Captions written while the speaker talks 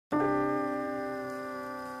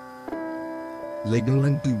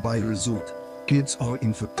Legoland Dubai Resort. Kids are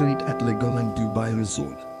in for treat at Legoland Dubai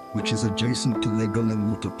Resort, which is adjacent to Legoland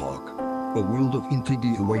Water Park. A world of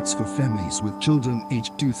intrigue awaits for families with children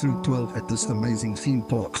aged 2 through 12 at this amazing theme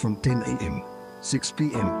park from 10 a.m., 6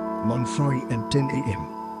 p.m., Monfrey and 10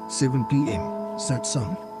 a.m., 7 p.m.,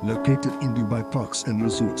 Satsang, located in Dubai Parks and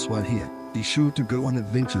Resorts. While here, be sure to go on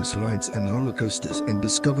adventures, rides and roller coasters and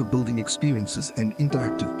discover building experiences and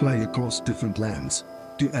interactive play across different lands.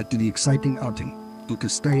 To add to the exciting outing, book a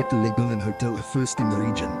stay at the Legoland Hotel, a first in the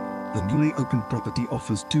region. The newly opened property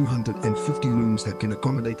offers 250 rooms that can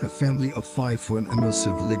accommodate a family of 5 for an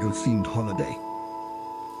immersive Lego-themed holiday.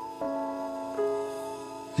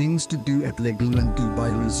 Things to do at Legoland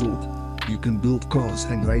Dubai Resort. You can build cars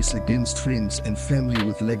and race against friends and family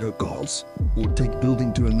with Lego cars, or take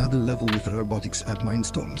building to another level with robotics at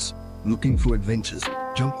Mindstorms. Looking for adventures?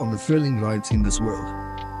 Jump on the thrilling rides in this world,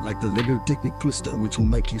 like the Lego Technic Twister, which will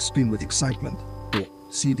make you spin with excitement, or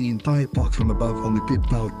see the entire park from above on the Pit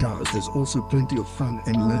Power Towers. There's also plenty of fun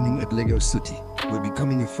and learning at Lego City, where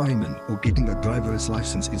becoming a fireman or getting a driver's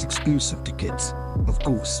license is exclusive to kids. Of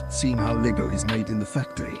course, seeing how Lego is made in the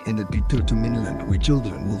factory and at Bitoto Miniland, where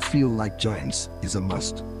children will feel like giants, is a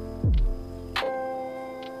must.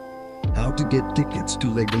 How to get tickets to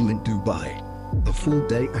Legoland Dubai. A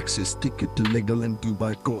full-day access ticket to Legoland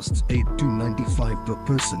Dubai costs $8,295 per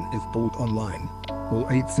person if bought online, or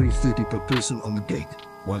 $8,330 per person on the gate,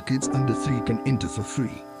 while kids under 3 can enter for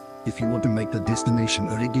free. If you want to make the destination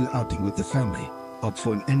a regular outing with the family, opt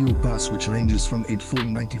for an annual pass which ranges from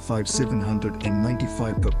 $8,495 to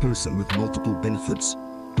 $795 per person with multiple benefits.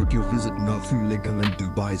 Book your visit now through Legoland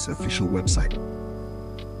Dubai's official website.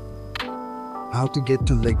 How to get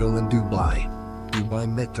to Legoland Dubai. Dubai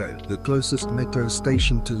Metro. The closest metro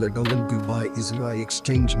station to Legoland Dubai is Rai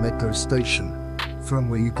Exchange Metro Station, from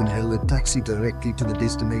where you can hail a taxi directly to the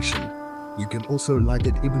destination. You can also ride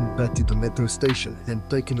at Ibn Battuta to the metro station and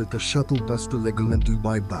take in a shuttle bus to Legoland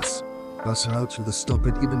Dubai bus. Bus routes for the stop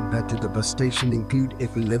at Ibn Battuta bus station include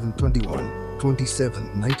F11, 21,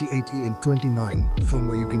 27, 90, 80 and 29, from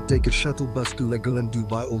where you can take a shuttle bus to Legoland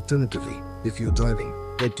Dubai. Alternatively, if you're driving,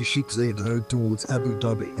 head to Sheikh Zayed Road towards Abu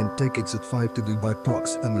Dhabi and take exit 5 to Dubai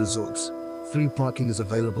Parks and Resorts. Free parking is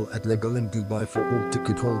available at Legoland Dubai for all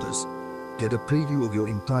ticket holders. Get a preview of your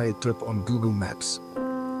entire trip on Google Maps.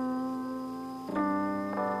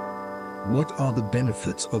 What are the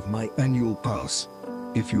benefits of my annual pass?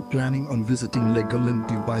 If you're planning on visiting Legoland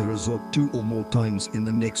Dubai Resort 2 or more times in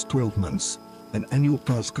the next 12 months, an annual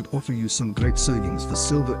pass could offer you some great savings. The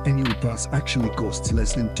silver annual pass actually costs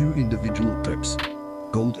less than 2 individual trips.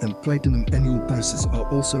 Gold and platinum annual passes are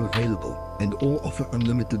also available, and all offer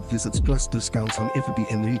unlimited visits plus discounts on F&B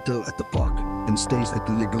and retail at the park, and stays at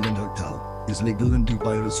the Legoland Hotel. Is Legoland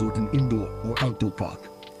Dubai Resort an indoor or outdoor park?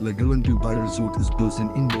 Legoland Dubai Resort is both an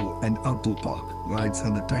indoor and outdoor park. Rides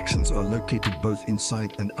and attractions are located both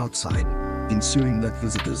inside and outside, ensuring that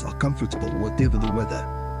visitors are comfortable whatever the weather.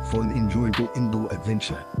 For an enjoyable indoor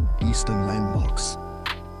adventure, Eastern Landmarks.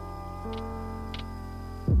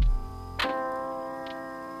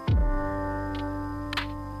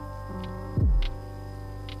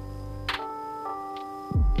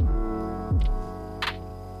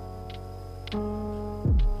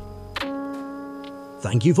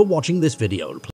 Thank you for watching this video.